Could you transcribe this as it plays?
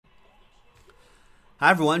Hi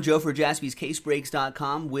everyone, Joe for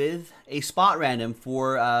JaspysCaseBreaks.com with a spot random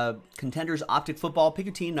for Contenders+Optic football. Pick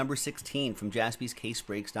your team number 16 from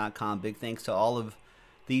JaspysCaseBreaks.com. Big thanks to all of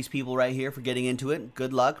these people right here for getting into it.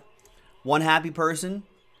 Good luck. One happy person.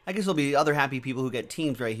 I guess there'll be other happy people who get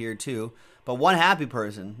teams right here too. But one happy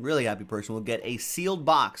person, really happy person, will get a sealed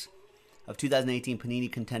box of 2018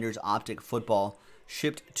 Panini Contenders+Optic football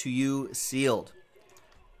shipped to you sealed.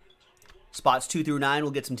 Spots 2 through 9 will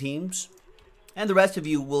get some teams. And the rest of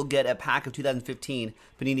you will get a pack of 2015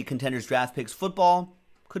 Panini Contenders Draft Picks football.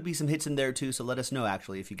 Could be some hits in there too, so let us know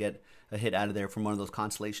actually if you get a hit out of there from one of those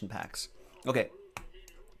consolation packs. Okay.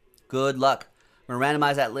 Good luck. I'm going to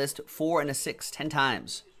randomize that list 4 and a 6 10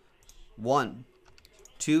 times. 1,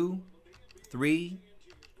 2, 3,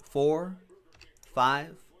 4,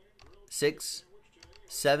 5, 6,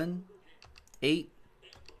 7, 8,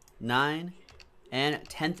 9, and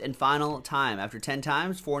 10th and final time. After 10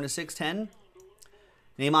 times, 4 and a 6, 10.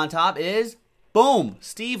 Name on top is, boom,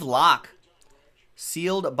 Steve Locke.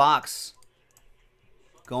 Sealed box.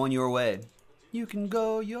 Going your way. You can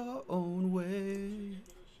go your own way.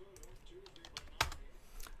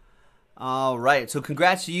 All right, so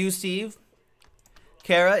congrats to you, Steve.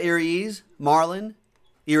 Kara, Ease, Marlon,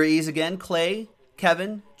 Ease again, Clay,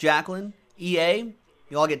 Kevin, Jacqueline, EA.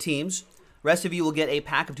 You all get teams. Rest of you will get a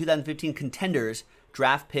pack of 2015 Contenders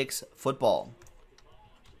Draft Picks football.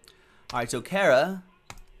 All right, so Kara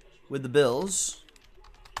with the Bills.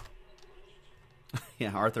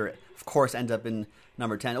 Yeah, Arthur, of course, ends up in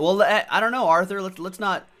number 10. Well, I don't know, Arthur. Let's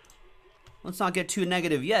not get too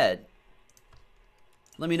negative yet.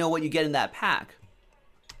 Let me know what you get in that pack.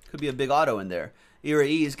 Could be a big auto in there.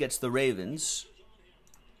 Ease gets the Ravens.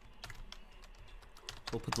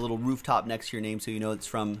 We'll put the little rooftop next to your name so you know it's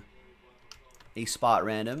from a spot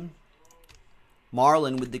random.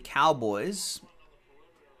 Marlon with the Cowboys.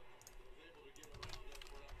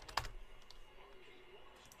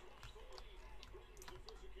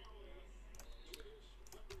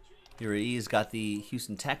 He's got the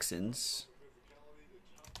Houston Texans.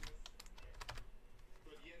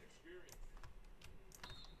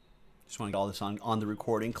 Just want to get all this on the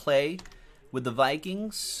recording. Clay with the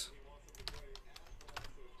Vikings.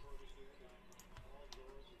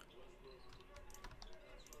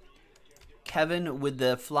 Kevin with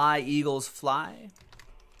the Fly Eagles Fly.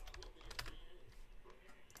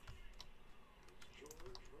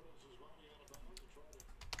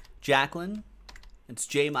 Jacqueline. It's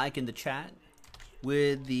J Mike in the chat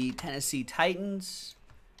with the Tennessee Titans.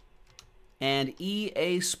 And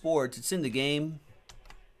EA Sports, it's in the game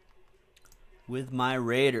with my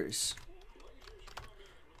Raiders.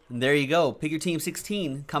 And there you go. Pick your team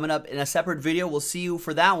 16 coming up in a separate video. We'll see you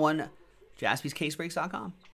for that one. JaspysCaseBreaks.com.